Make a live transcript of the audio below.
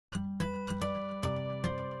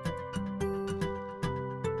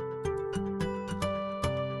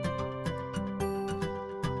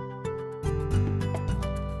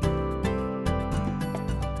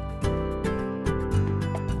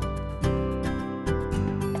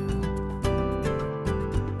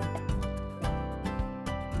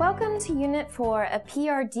Welcome to Unit 4 of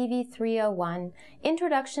PRDV 301,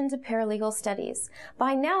 Introduction to Paralegal Studies.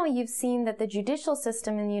 By now you've seen that the judicial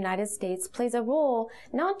system in the United States plays a role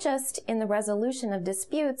not just in the resolution of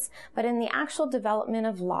disputes, but in the actual development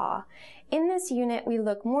of law. In this unit, we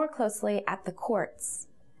look more closely at the courts.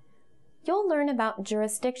 You'll learn about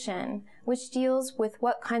jurisdiction, which deals with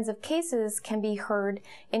what kinds of cases can be heard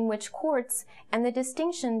in which courts, and the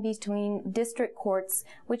distinction between district courts,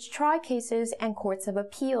 which try cases, and courts of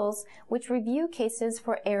appeals, which review cases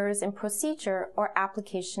for errors in procedure or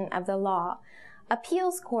application of the law.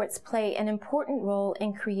 Appeals courts play an important role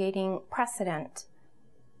in creating precedent.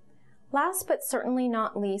 Last but certainly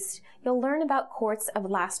not least, you'll learn about courts of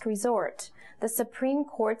last resort, the supreme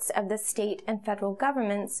courts of the state and federal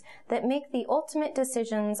governments that make the ultimate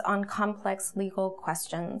decisions on complex legal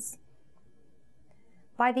questions.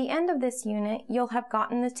 By the end of this unit, you'll have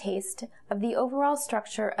gotten the taste of the overall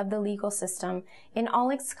structure of the legal system in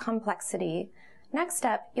all its complexity. Next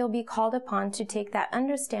up, you'll be called upon to take that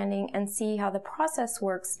understanding and see how the process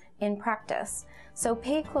works in practice. So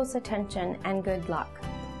pay close attention and good luck.